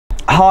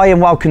Hi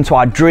and welcome to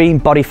our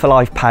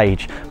DreamBody4Life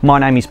page. My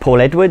name is Paul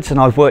Edwards and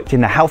I've worked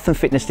in the health and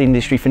fitness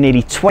industry for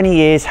nearly 20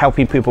 years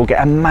helping people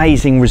get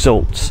amazing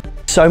results.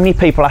 So many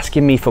people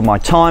asking me for my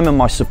time and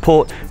my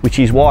support, which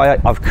is why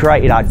I've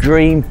created our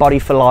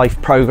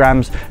DreamBody4Life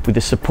programs with the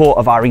support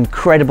of our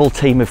incredible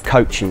team of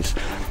coaches.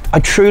 I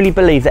truly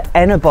believe that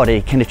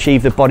anybody can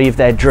achieve the body of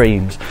their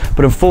dreams,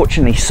 but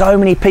unfortunately so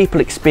many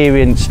people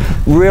experience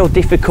real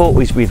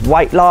difficulties with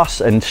weight loss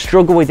and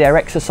struggle with their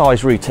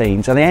exercise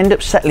routines and they end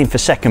up settling for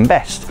second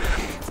best.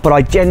 But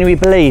I genuinely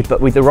believe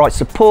that with the right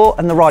support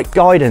and the right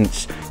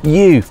guidance,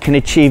 you can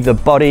achieve the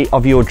body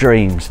of your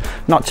dreams,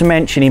 not to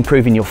mention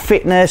improving your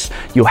fitness,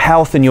 your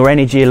health and your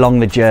energy along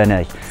the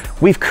journey.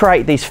 We've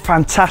created these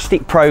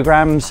fantastic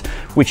programs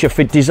which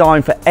are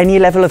designed for any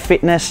level of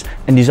fitness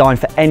and designed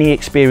for any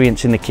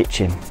experience in the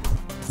kitchen.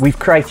 We've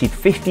created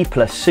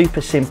 50+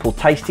 super simple,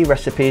 tasty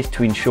recipes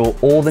to ensure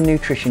all the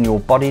nutrition your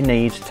body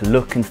needs to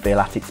look and feel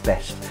at its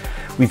best.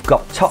 We've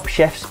got top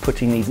chefs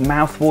putting these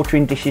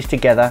mouth-watering dishes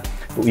together,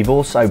 but we've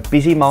also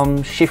busy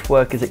moms, shift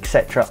workers,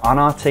 etc. on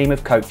our team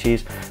of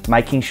coaches,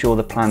 making sure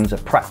the plans are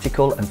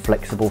practical and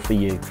flexible for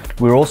you.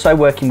 We're also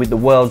working with the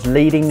world's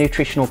leading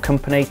nutritional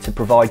company to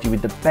provide you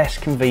with the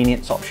best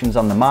convenience options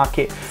on the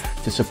market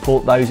to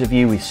support those of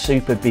you with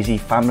super busy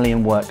family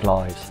and work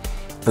lives.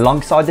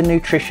 Alongside the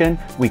nutrition,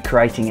 we're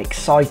creating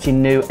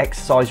exciting new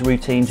exercise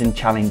routines and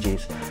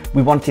challenges.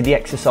 We wanted the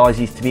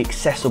exercises to be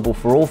accessible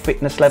for all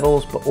fitness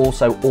levels, but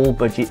also all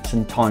budgets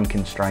and time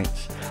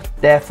constraints.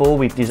 Therefore,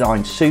 we've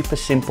designed super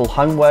simple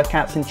home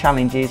workouts and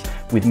challenges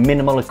with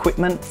minimal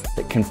equipment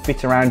that can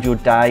fit around your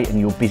day and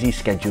your busy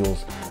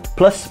schedules.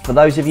 Plus, for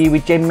those of you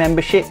with gym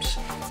memberships,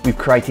 we've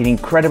created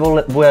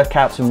incredible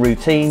workouts and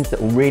routines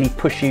that will really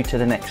push you to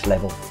the next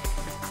level.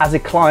 As a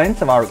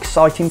client of our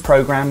exciting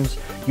programs,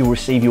 you'll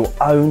receive your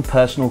own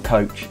personal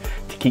coach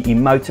to keep you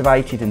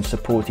motivated and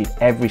supported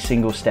every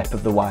single step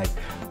of the way.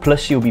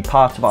 Plus, you'll be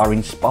part of our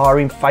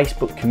inspiring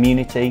Facebook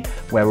community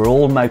where we'll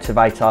all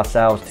motivate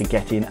ourselves to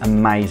get in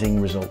amazing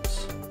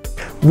results.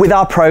 With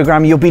our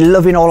program, you'll be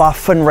loving all our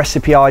fun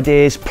recipe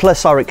ideas,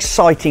 plus our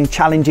exciting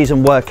challenges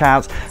and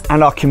workouts,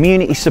 and our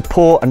community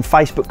support and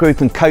Facebook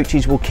group and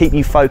coaches will keep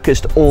you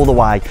focused all the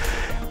way.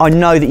 I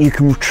know that you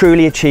can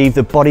truly achieve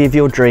the body of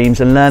your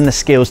dreams and learn the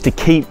skills to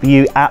keep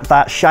you at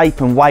that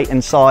shape and weight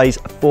and size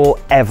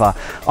forever.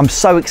 I'm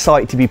so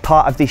excited to be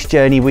part of this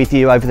journey with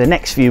you over the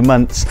next few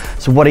months.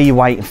 So what are you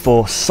waiting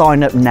for?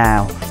 Sign up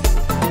now.